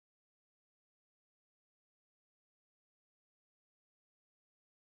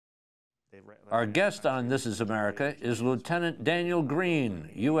Our guest on This Is America is Lieutenant Daniel Green,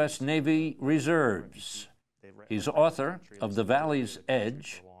 U.S. Navy Reserves. He's author of The Valley's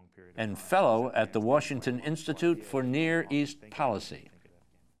Edge and fellow at the Washington Institute for Near East Policy.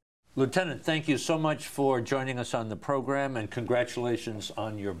 Lieutenant, thank you so much for joining us on the program, and congratulations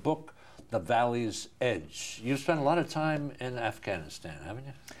on your book, The Valley's Edge. You've spent a lot of time in Afghanistan, haven't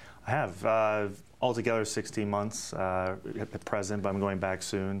you? I have. Altogether 16 months at present, but I'm going back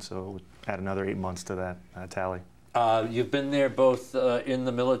soon, so we'll add another 8 months to that tally. You've been there both in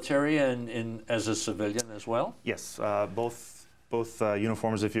the military and as a civilian as well? Yes, both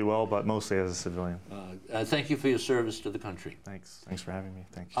uniforms, if you will, but mostly as a civilian. Thank you for your service to the country. Thanks for having me.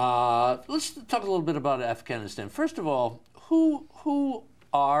 Thanks. Let's talk a little bit about Afghanistan. First of all, who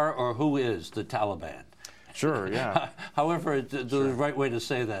are or who is the Taliban? Sure, yeah. However, the right way to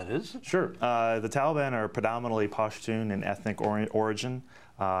say that is? Sure. The Taliban are predominantly Pashtun in ethnic origin.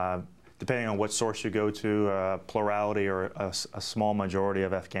 Depending on what source you go to, plurality or a small majority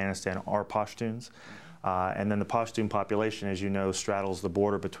of Afghanistan are Pashtuns. And then the Pashtun population, as you know, straddles the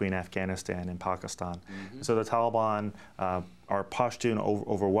border between Afghanistan and Pakistan. Mm-hmm. So the Taliban are Pashtun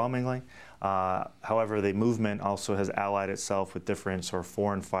overwhelmingly. However, the movement also has allied itself with different sort of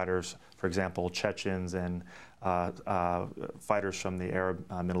foreign fighters, for example, Chechens and fighters from the Arab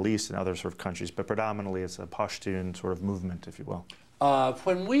Middle East and other sort of countries. But predominantly, it's a Pashtun sort of movement, if you will.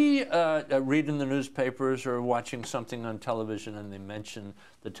 When we read in the newspapers or watching something on television and they mention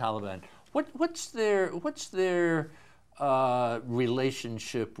the Taliban, what's their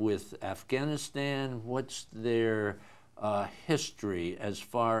relationship with Afghanistan? What's their history as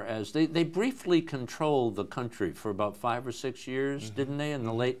far as they briefly controlled the country for about 5 or 6 years, mm-hmm. didn't they, in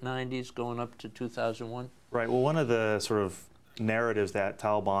the late 90s going up to 2001? Right. Well, one of the sort of narratives that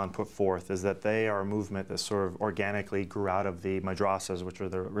Taliban put forth is that they are a movement that sort of organically grew out of the madrasas, which are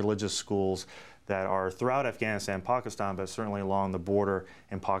the religious schools that are throughout Afghanistan and Pakistan, but certainly along the border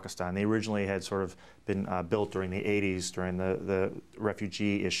in Pakistan. They originally had sort of been built during the 80s, during the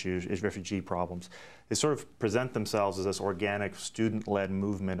refugee issues, refugee problems. They sort of present themselves as this organic student-led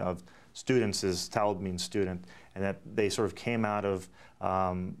movement of students, as Talib means student, and that they sort of came out of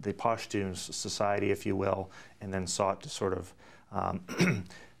the Pashtun society, if you will, and then sought to sort of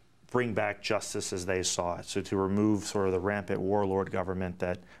bring back justice as they saw it. So to remove sort of the rampant warlord government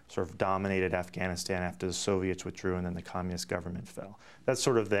that sort of dominated Afghanistan after the Soviets withdrew and then the communist government fell. That's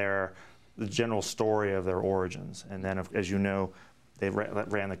sort of the general story of their origins. And then, as you know, they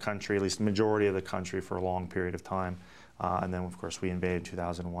ran the country, at least the majority of the country, for a long period of time. And then, of course, we invaded in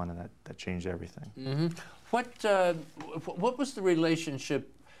 2001, and that changed everything. Mm-hmm. What was the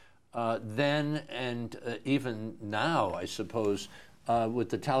relationship then and even now, I suppose, with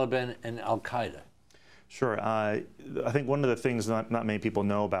the Taliban and al-Qaeda? Sure. I think one of the things not many people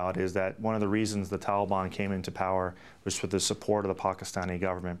know about is that one of the reasons the Taliban came into power was with the support of the Pakistani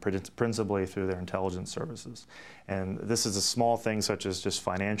government, principally through their intelligence services. And this is a small thing such as just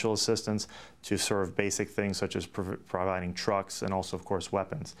financial assistance to sort of basic things such as providing trucks and also, of course,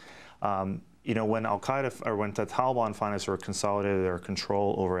 weapons. You know, when al-Qaeda, or when the Taliban finally sort of consolidated their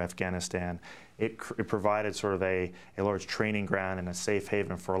control over Afghanistan, it provided sort of a large training ground and a safe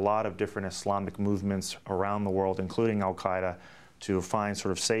haven for a lot of different Islamic movements around the world, including al-Qaeda, to find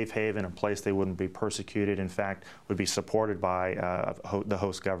sort of safe haven, a place they wouldn't be persecuted, in fact, would be supported by the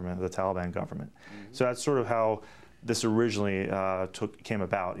host government, the Taliban government. Mm-hmm. So that's sort of how this originally came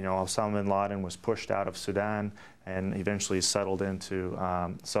about. You know, Osama bin Laden was pushed out of Sudan and eventually settled into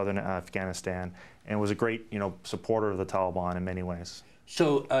southern Afghanistan, and was a great, supporter of the Taliban in many ways.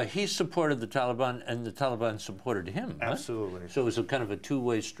 So he supported the Taliban, and the Taliban supported him. Absolutely. Huh? So it was a kind of a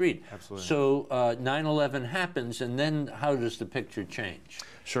two-way street. Absolutely. So 9/11 happens, and then how does the picture change?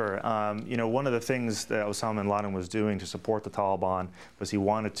 Sure. One of the things that Osama bin Laden was doing to support the Taliban was he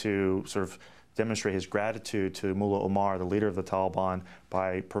wanted to sort of demonstrate his gratitude to Mullah Omar, the leader of the Taliban,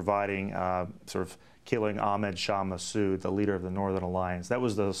 by providing sort of killing Ahmed Shah Massoud, the leader of the Northern Alliance. That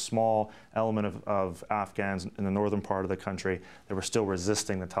was the small element of Afghans in the northern part of the country that were still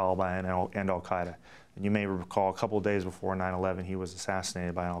resisting the Taliban and al-Qaeda. And you may recall a couple of days before 9/11, he was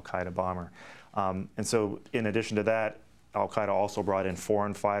assassinated by an al-Qaeda bomber. And so in addition to that, al-Qaeda also brought in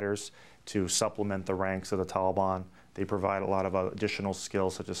foreign fighters to supplement the ranks of the Taliban. They provide a lot of additional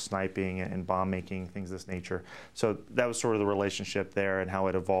skills such as sniping and bomb making, things of this nature. So that was sort of the relationship there and how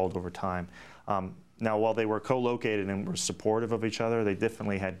it evolved over time. Now, while they were co-located and were supportive of each other, they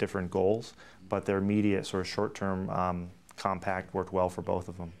definitely had different goals, but their immediate sort of short-term compact worked well for both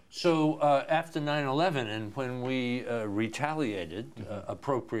of them. So after 9/11 and when we retaliated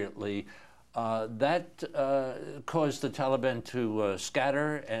appropriately, that caused the Taliban to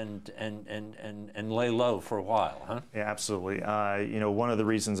scatter and lay low for a while, huh? Yeah, absolutely. You know, one of the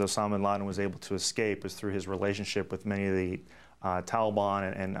reasons Osama bin Laden was able to escape is through his relationship with many of the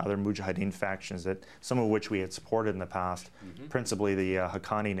Taliban and other Mujahideen factions, that some of which we had supported in the past, principally the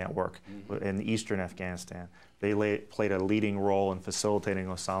Haqqani network in eastern Afghanistan. They played a leading role in facilitating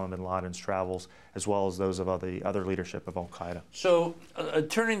Osama bin Laden's travels, as well as those of the other leadership of al-Qaeda. So,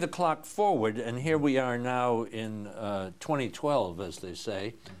 turning the clock forward, and here we are now in 2012, as they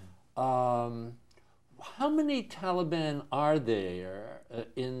say, how many Taliban are there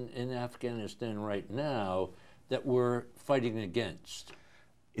in Afghanistan right now that we're fighting against?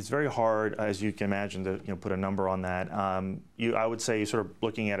 It's very hard, as you can imagine, to put a number on that. I would say you're sort of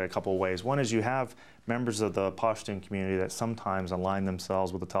looking at it a couple of ways. One is you have members of the Pashtun community that sometimes align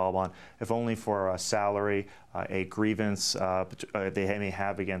themselves with the Taliban, if only for a salary, a grievance they may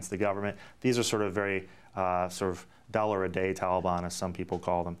have against the government. These are sort of very sort of dollar-a-day Taliban, as some people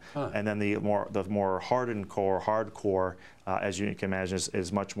call them. And then the more hardened core, hardcore, as you can imagine,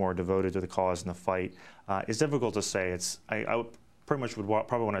 is much more devoted to the cause and the fight. It's difficult to say. I pretty much would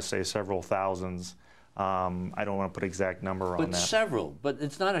probably want to say several thousands. I don't want to put an exact number on that. But several, but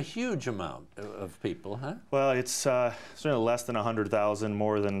it's not a huge amount of people, huh? Well, it's certainly less than 100,000,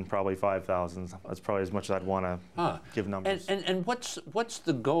 more than probably 5,000. That's probably as much as I'd want to give numbers. And what's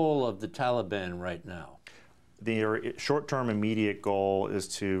the goal of the Taliban right now? The short-term immediate goal is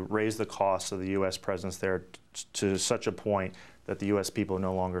to raise the cost of the U.S. presence there to such a point that the U.S. people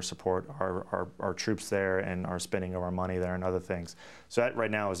no longer support our troops there and are spending of our money there and other things. So that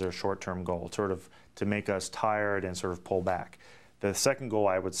right now is their short-term goal, sort of to make us tired and sort of pull back. The second goal,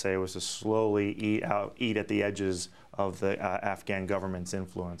 I would say, was to slowly eat at the edges of the Afghan government's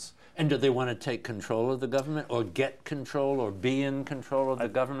influence. And do they want to take control of the government, or get control, or be in control of the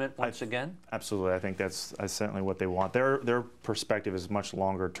government once again? Absolutely. I think that's certainly what they want. Their perspective is much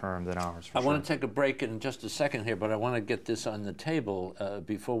longer term than ours. I want to take a break in just a second here, but I want to get this on the table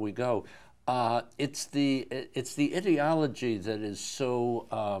before we go. It's the ideology that is so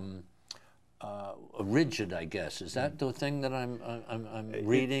rigid, I guess. Is that the thing that I'm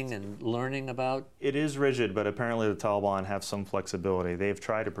reading and learning about? It is rigid, but apparently the Taliban have some flexibility. They've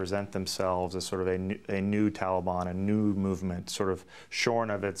tried to present themselves as sort of a new Taliban, a new movement, sort of shorn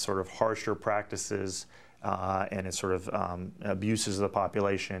of its sort of harsher practices and its sort of abuses of the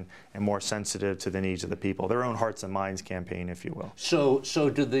population, and more sensitive to the needs of the people. Their own hearts and minds campaign, if you will. So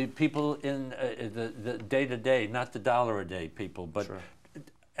do the people in the day-to-day, not the dollar-a-day people, but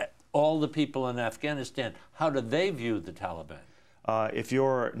all the people in Afghanistan, how do they view the Taliban? If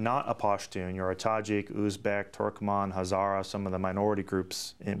you're not a Pashtun, you're a Tajik, Uzbek, Turkmen, Hazara, some of the minority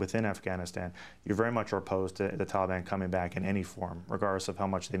groups within Afghanistan, you very much are opposed to the Taliban coming back in any form, regardless of how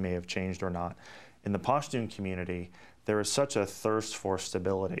much they may have changed or not. In the Pashtun community, there is such a thirst for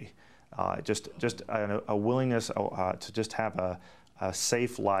stability, just a willingness to just have a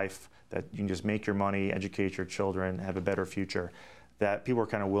safe life, that you can just make your money, educate your children, have a better future, that people are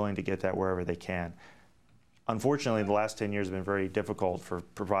kind of willing to get that wherever they can. Unfortunately, the last 10 years have been very difficult for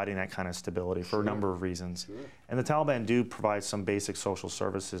providing that kind of stability for a number of reasons. And the Taliban do provide some basic social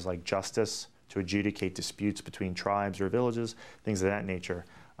services like justice to adjudicate disputes between tribes or villages, things of that nature.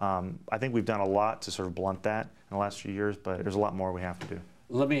 I think we've done a lot to sort of blunt that in the last few years, but there's a lot more we have to do.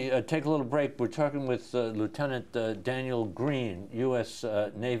 Let me take a little break. We're talking with Lieutenant Daniel Green, U.S.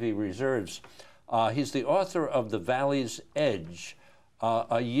 Navy Reserves. He's the author of The Valley's Edge,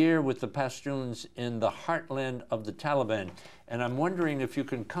 a year with the Pashtuns in the heartland of the Taliban. And I'm wondering if you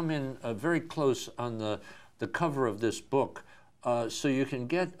can come in very close on the cover of this book so you can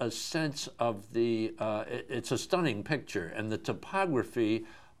get a sense of the, it's a stunning picture, and the topography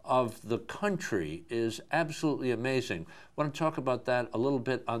of the country is absolutely amazing. I want to talk about that a little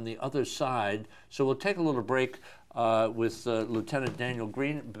bit on the other side. So we'll take a little break with Lieutenant Daniel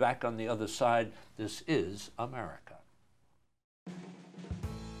Green. Back on the other side. This is America.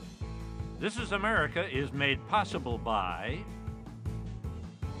 This is America is made possible by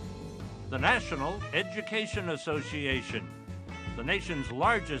the National Education Association, the nation's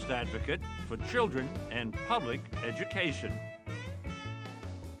largest advocate for children and public education.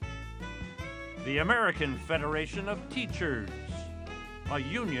 The American Federation of Teachers, a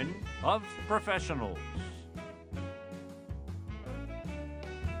union of professionals.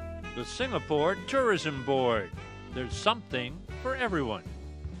 The Singapore Tourism Board, there's something for everyone.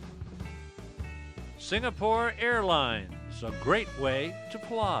 Singapore Airlines, a great way to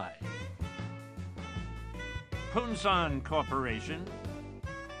fly. Punsan Corporation,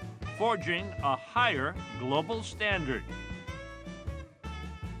 forging a higher global standard.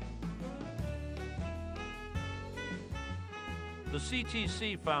 the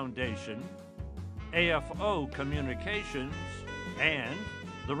CTC Foundation, AFO Communications, and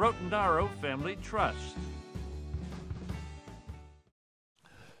the Rotendaro Family Trust.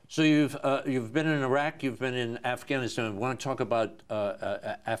 So you've been in Iraq, you've been in Afghanistan. I want to talk about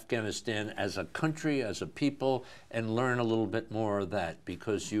Afghanistan as a country, as a people, and learn a little bit more of that,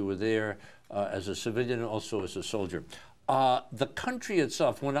 because you were there as a civilian and also as a soldier. The country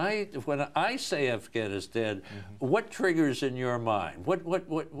itself, when I say Afghanistan, what triggers in your mind?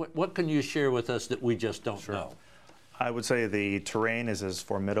 What can you share with us that we just don't know? I would say the terrain is as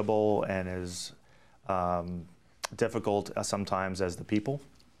formidable and as difficult sometimes as the people.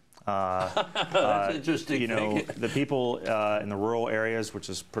 That's interesting. You know, the people in the rural areas, which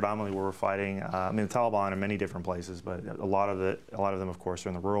is predominantly where we're fighting. I mean, the Taliban in many different places, but a lot of them, of course, are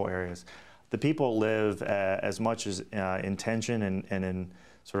in the rural areas. The people live as much as in tension and in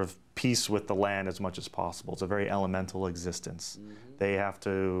sort of peace with the land as much as possible. It's a very elemental existence. They have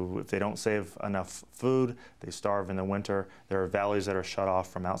to, if they don't save enough food, they starve in the winter. There are valleys that are shut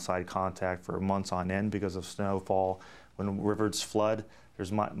off from outside contact for months on end because of snowfall. When rivers flood,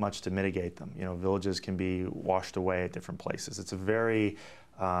 there's much to mitigate them. You know, villages can be washed away at different places. It's a very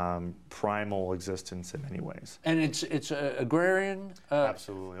primal existence in many ways. And it's agrarian?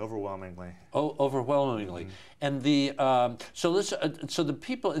 Absolutely, overwhelmingly. Oh, overwhelmingly. And the so the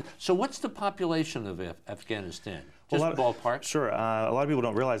people. So what's the population of Afghanistan? Just ballpark. Sure. A lot of people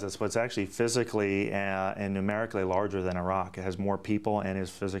don't realize this, but it's actually physically and numerically larger than Iraq. It has more people and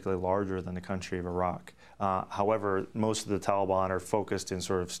is physically larger than the country of Iraq. However, most of the Taliban are focused in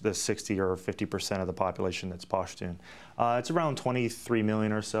sort of the 60 or 50% of the population that's Pashtun. It's around 23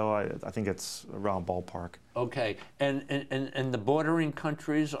 million or so. I think it's around ballpark. Okay, and the bordering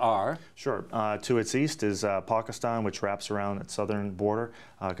countries are? Sure. To its east is Pakistan, which wraps around its southern border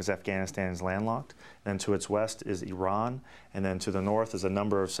because Afghanistan is landlocked. And to its west is Iran. And then to the north is a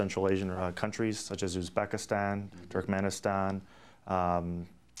number of Central Asian countries, such as Uzbekistan, Turkmenistan.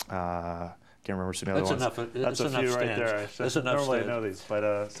 Can't remember some other ones. That's a few right there. That's enough. Normally I know these,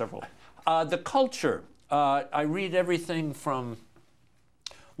 but several. The culture. I read everything from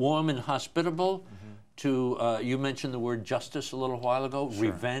warm and hospitable to, you mentioned the word justice a little while ago,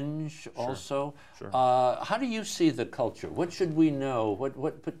 revenge also. Sure. How do you see the culture? What should we know?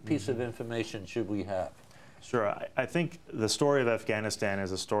 What piece of information should we have? Sure. I think the story of Afghanistan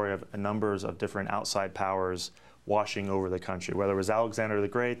is a story of numbers of different outside powers washing over the country, whether it was Alexander the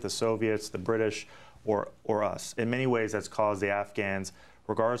Great, the Soviets, the British, or us. In many ways, that's caused the Afghans,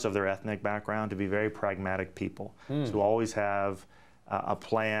 regardless of their ethnic background, to be very pragmatic people, to always have a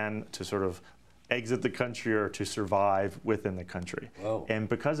plan to sort of exit the country or to survive within the country. Whoa. And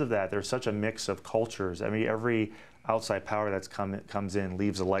because of that, there's such a mix of cultures. I mean, every outside power that's comes in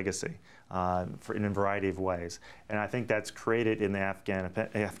leaves a legacy in a variety of ways. And I think that's created in the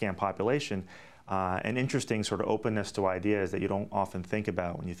Afghan population an interesting sort of openness to ideas that you don't often think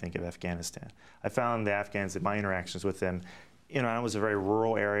about when you think of Afghanistan. I found the Afghans, in my interactions with them, you know, it was a very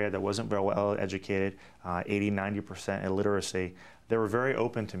rural area that wasn't very well educated, 80, 90% illiteracy. They were very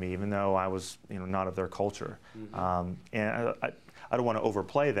open to me, even though I was, you know, not of their culture. And I don't want to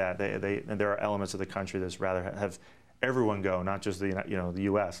overplay that. There are elements of the country that's rather have everyone go, not just the the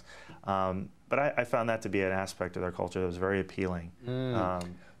U.S. But I found that to be an aspect of their culture that was very appealing.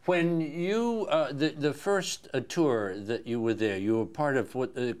 When you, the first tour that you were there, you were part of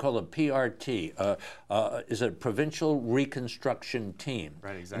what they call a PRT, is a Provincial Reconstruction Team.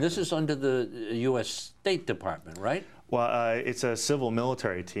 Right, exactly. And this is under the U.S. State Department, right? Well, it's a civil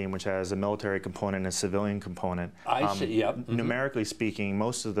military team, which has a military component and a civilian component. I see, yep. Numerically speaking,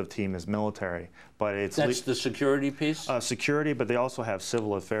 most of the team is military, but it's... That's the security piece? Security, but they also have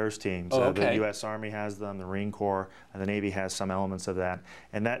civil affairs teams. Oh, okay. The U.S. Army has them, the Marine Corps, and the Navy has some elements of that.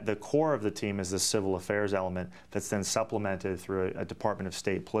 And the core of the team is the civil affairs element that's then supplemented through a Department of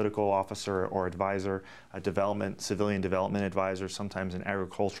State political officer or advisor, a civilian development advisor, sometimes an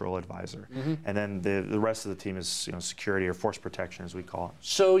agricultural advisor. And then the rest of the team is security or force protection, as we call it.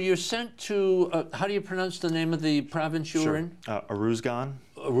 So you're sent to, how do you pronounce the name of the province you were in? Uruzgan.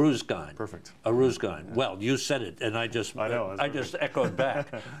 Uruzgan. Perfect. Uruzgan. Yeah. Well, you said it, and I just echoed back.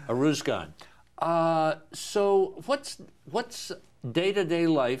 Uruzgan. So what's day-to-day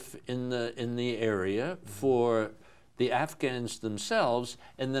life in the area for the Afghans themselves,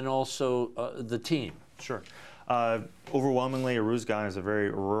 and then also the team? Sure. Overwhelmingly, Uruzgan is a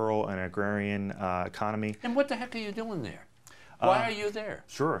very rural and agrarian economy. And what the heck are you doing there? Why are you there?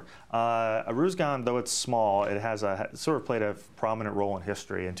 Sure. Uruzgan, though it's small, it has sort of played a prominent role in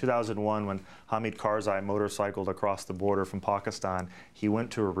history. In 2001, when Hamid Karzai motorcycled across the border from Pakistan, he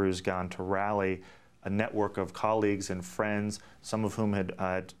went to Uruzgan to rally a network of colleagues and friends, some of whom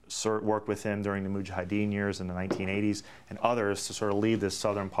had worked with him during the Mujahideen years in the 1980s, and others to sort of lead this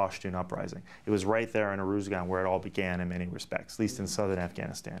southern Pashtun uprising. It was right there in Uruzgan where it all began in many respects, at least in southern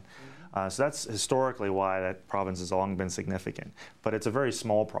Afghanistan. So that's historically why that province has long been significant. But it's a very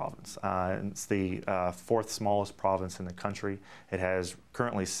small province. It's the fourth smallest province in the country. It has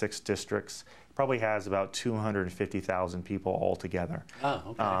currently 6 districts. Probably has about 250,000 people altogether. Oh,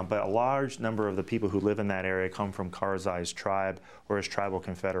 okay. But a large number of the people who live in that area come from Karzai's tribe or his tribal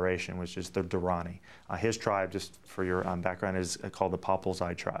confederation, which is the Durrani. His tribe, just for your background, is called the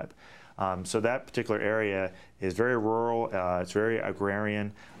Popolzai tribe. So that particular area is very rural, it's very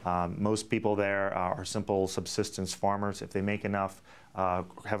agrarian. Most people there are simple subsistence farmers. If they make enough,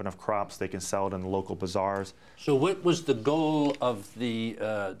 have enough crops, they can sell it in the local bazaars. So what was the goal of the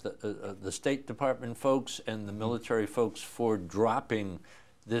State Department folks and the military folks for dropping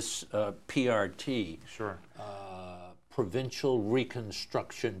this PRT? Sure. Provincial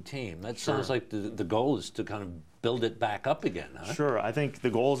Reconstruction Team. That Sure. sounds like the goal is to kind of build it back up again, huh? Sure. I think the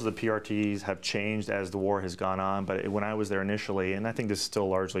goals of the PRTs have changed as the war has gone on, but when I was there initially, and I think this is still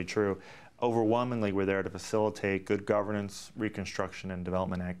largely true, overwhelmingly we're there to facilitate good governance, reconstruction, and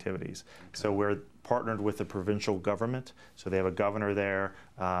development activities. Okay. So we're partnered with the provincial government. So they have a governor there,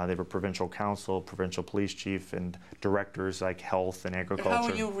 they have a provincial council, provincial police chief, and directors like health and agriculture. How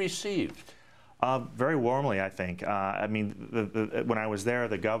are you received? Very warmly, I think. I mean, when I was there,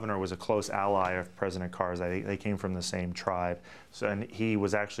 the governor was a close ally of President Karzai. They came from the same tribe. So, and he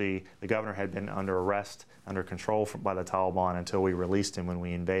was actually, the governor had been under arrest, under control by the Taliban until we released him when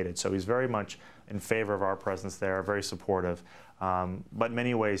we invaded. So he's very much in favor of our presence there, very supportive. But in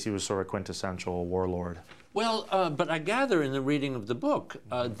many ways, he was sort of a quintessential warlord. Well, but I gather in the reading of the book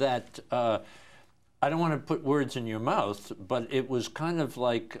that I don't want to put words in your mouth, but it was kind of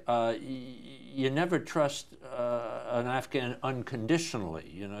like you never trust an Afghan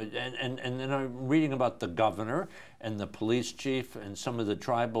unconditionally, you know. And then I'm reading about the governor and the police chief and some of the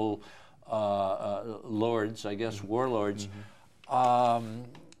tribal lords, I guess, warlords.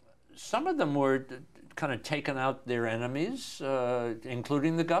 Some of them were kind of taking out their enemies,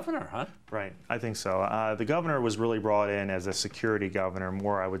 including the governor, huh? Right, I think so. The governor was really brought in as a security governor,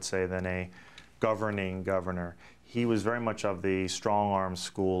 more I would say than a governing governor. He was very much of the strong-arm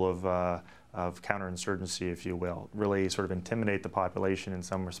school of counterinsurgency, if you will. Really sort of intimidate the population in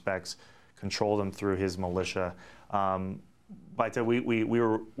some respects, control them through his militia. But we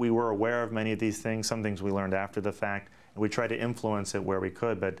were aware of many of these things. Some things we learned after the fact, and we tried to influence it where we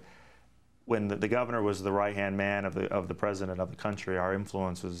could. But when the governor was the right-hand man of the president of the country, our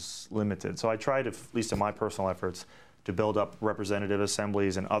influence was limited. So I tried, at least in my personal efforts, to build up representative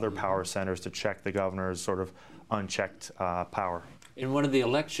assemblies and other power centers to check the governor's sort of unchecked power. In one of the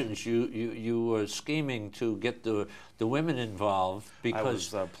elections, you were scheming to get the women involved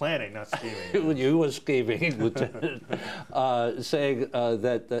because I was planning, not scheming. You were scheming, Lieutenant, saying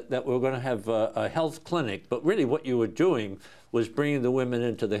that we're going to have a health clinic, but really what you were doing was bringing the women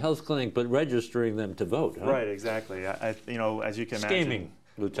into the health clinic, but registering them to vote. Huh? Right, exactly. You know, as you can imagine. Scheming.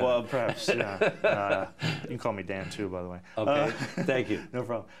 Lieutenant. Well, perhaps, yeah. You can call me Dan, too, by the way. Okay, thank you. No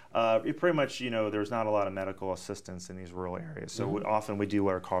problem. Pretty much, you know, there's not a lot of medical assistance in these rural areas. So often we do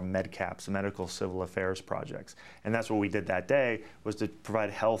what are called MedCaps, medical civil affairs projects. And that's what we did that day, was to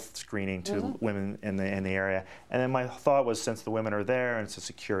provide health screening to women in the area. And then my thought was, since the women are there and it's a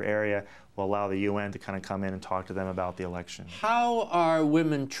secure area, we'll allow the UN to kind of come in and talk to them about the election. How are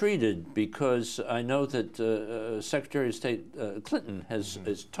women treated? Because I know that Secretary of State Clinton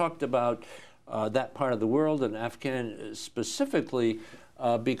has talked about that part of the world, and Afghan specifically,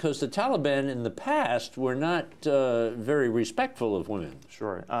 because the Taliban in the past were not very respectful of women.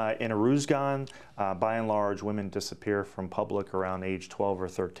 Sure. In Uruzgan, by and large, women disappear from public around age 12 or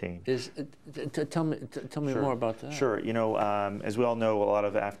 13. Tell me more about that. Sure. You know, as we all know, a lot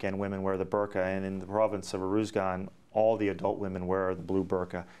of Afghan women wear the burqa, and in the province of Uruzgan, all the adult women wear the blue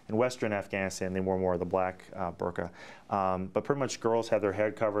burqa. In Western Afghanistan, they wore more of the black burqa. But pretty much girls have their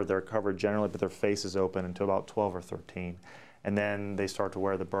head covered. They're covered generally, but their face is open until about 12 or 13. And then they start to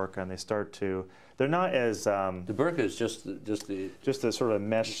wear the burqa, and they start to, they're not as... the burqa is just a sort of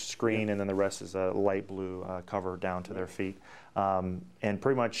mesh screen, and then the rest is a light blue cover down to their feet. And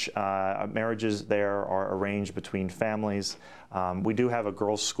pretty much marriages there are arranged between families. We do have a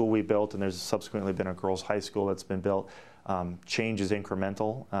girls' school we built, and there's subsequently been a girls' high school that's been built. Change is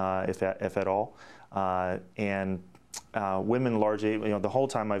incremental, if at all. Women largely, you know, the whole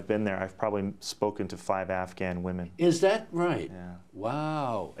time I've been there, I've probably spoken to 5 Afghan women. Is that right? Yeah.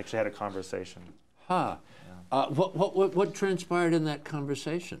 Wow. Actually had a conversation. Huh. Yeah. What transpired in that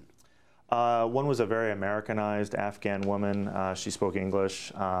conversation? One was a very Americanized Afghan woman. She spoke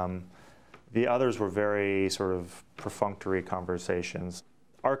English. The others were very sort of perfunctory conversations.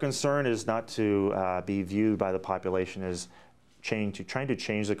 Our concern is not to be viewed by the population as trying to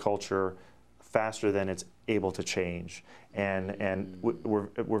change the culture faster than it's able to change. And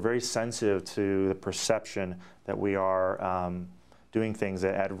we're very sensitive to the perception that we are doing things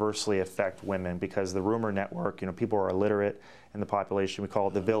that adversely affect women, because the rumor network, people are illiterate in the population. We call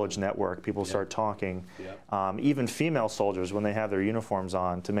it the village network. People start talking. Even female soldiers, when they have their uniforms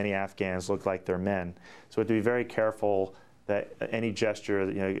on, to many Afghans look like they're men. So we have to be very careful that any gesture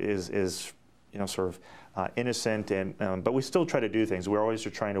is sort of innocent, but we still try to do things. We're always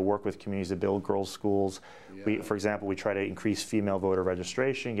trying to work with communities to build girls' schools. For example, we try to increase female voter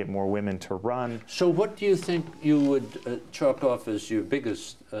registration, get more women to run. So what do you think you would chalk off as your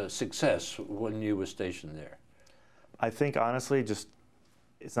biggest success when you were stationed there? I think, honestly,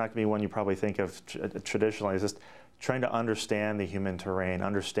 it's not going to be one you probably think of traditionally. It's just trying to understand the human terrain,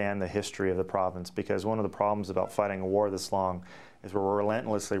 understand the history of the province, because one of the problems about fighting a war this long is we're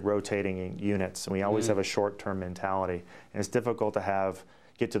relentlessly rotating units, and we always have a short-term mentality. And it's difficult to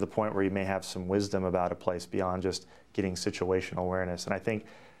get to the point where you may have some wisdom about a place beyond just getting situational awareness. And I think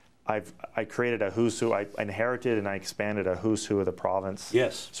I created a who's who. I inherited and I expanded a who's who of the province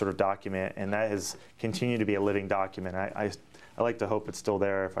sort of document, and that has continued to be a living document. I like to hope it's still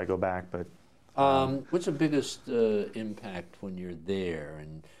there if I go back. But what's the biggest impact when you're there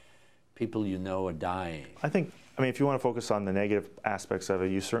and people you know are dying? I mean, if you want to focus on the negative aspects of it,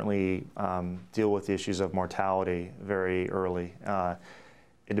 you certainly deal with the issues of mortality very early.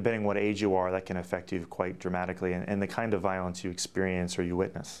 And depending on what age you are, that can affect you quite dramatically, and the kind of violence you experience or you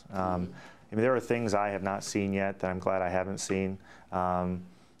witness. I mean, there are things I have not seen yet that I'm glad I haven't seen. And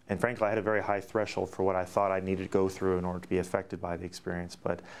frankly, I had a very high threshold for what I thought I needed to go through in order to be affected by the experience.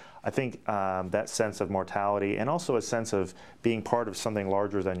 But I think that sense of mortality, and also a sense of being part of something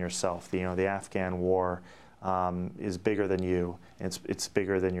larger than yourself. The Afghan war is bigger than you. It's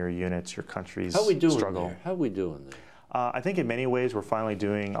bigger than your units, your country's struggle. How are we doing there? How are we doing there? I think in many ways we're finally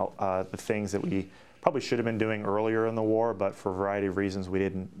doing the things that we probably should have been doing earlier in the war, but for a variety of reasons we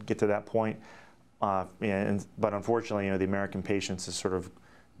didn't get to that point. But unfortunately, the American patience is sort of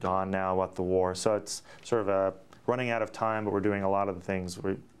gone now with the war. So it's sort of running out of time, but we're doing a lot of the things.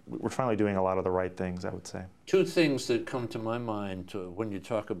 We're finally doing a lot of the right things, I would say. Two things that come to my mind when you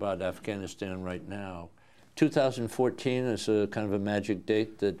talk about Afghanistan right now. 2014 is a kind of a magic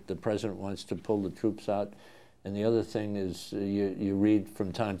date that the president wants to pull the troops out. And the other thing is you read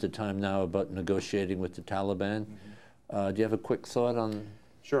from time to time now about negotiating with the Taliban. Do you have a quick thought on?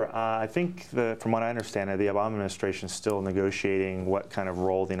 Sure. I think from what I understand, the Obama administration is still negotiating what kind of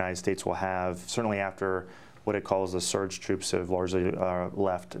role the United States will have, certainly after what it calls the surge troops have largely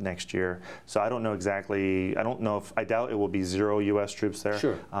left next year. So I don't know exactly. I doubt it will be 0 U.S. troops there.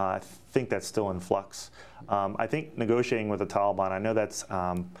 Sure. I think that's still in flux. I think negotiating with the Taliban, I know that's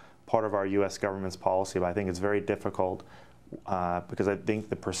part of our U.S. government's policy, but I think it's very difficult because I think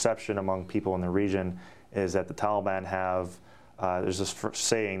the perception among people in the region is that the Taliban have, there's this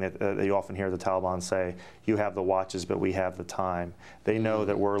saying that you often hear the Taliban say, you have the watches, but we have the time. They know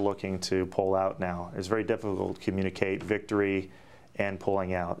that we're looking to pull out now. It's very difficult to communicate victory and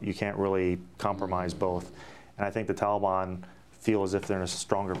pulling out. You can't really compromise both. And I think the Taliban feel as if they're in a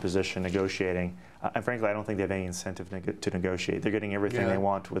stronger position negotiating. And frankly, I don't think they have any incentive to negotiate. They're getting everything they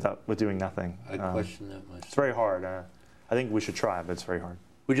want with doing nothing. I question that much. It's very hard. I think we should try, but it's very hard.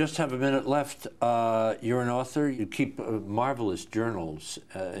 We just have a minute left. You're an author. You keep marvelous journals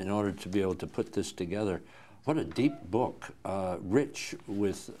in order to be able to put this together. What a deep book, rich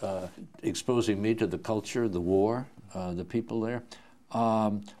with exposing me to the culture, the war, the people there.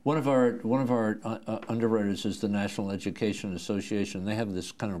 One of our underwriters is the National Education Association. They have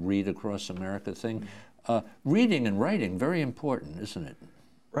this kind of read across America thing. Reading and writing, very important, isn't it?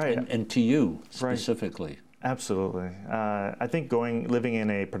 Right. And to you specifically. Right. Absolutely. I think living in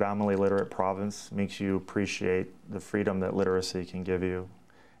a predominantly literate province makes you appreciate the freedom that literacy can give you.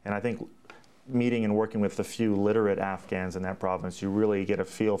 And I think meeting and working with the few literate Afghans in that province, you really get a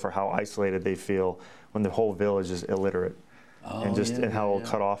feel for how isolated they feel when the whole village is illiterate. And how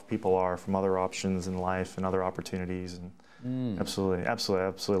cut off people are from other options in life and other opportunities. And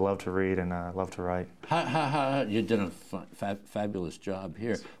absolutely love to read and love to write. You did a fabulous job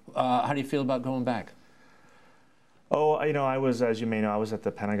here. How do you feel about going back? Oh, I was, as you may know, I was at the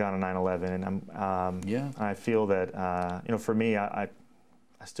Pentagon on 9/11, and I feel that for me, I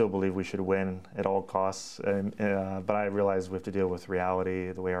still believe we should win at all costs. But I realize we have to deal with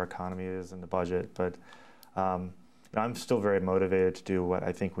reality, the way our economy is, and the budget. But I'm still very motivated to do what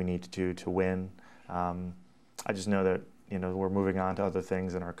I think we need to do to win. I just know that we're moving on to other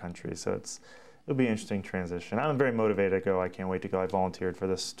things in our country, so it'll be an interesting transition. I'm very motivated to go. I can't wait to go. I volunteered for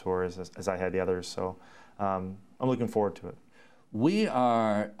this tour as I had the others, so I'm looking forward to it. We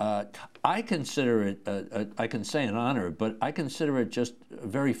are, I consider it, I can say an honor, but I consider it just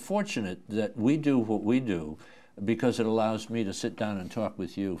very fortunate that we do what we do, because it allows me to sit down and talk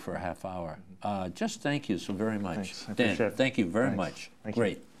with you for a half hour. Just thank you so very much. Thanks. I Dan, appreciate it. thank you very Thanks. much. Thank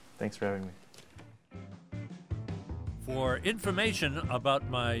Great. You. Thanks for having me. For information about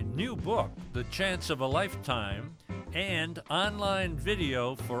my new book, The Chance of a Lifetime, and online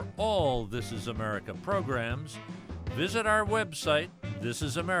video for all This Is America programs, visit our website,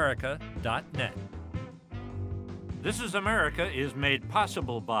 thisisamerica.net. This Is America is made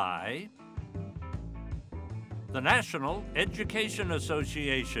possible by the National Education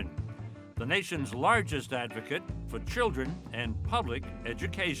Association, the nation's largest advocate for children and public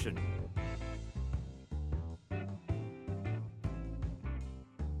education.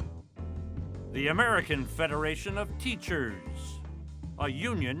 The American Federation of Teachers, a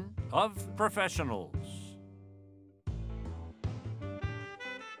union of professionals.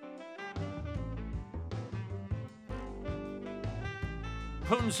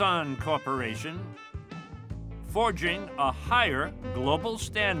 Punsan Corporation, forging a higher global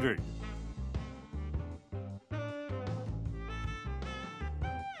standard.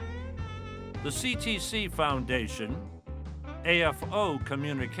 The CTC Foundation, AFO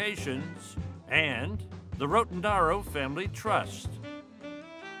Communications, and the Rotendaro Family Trust.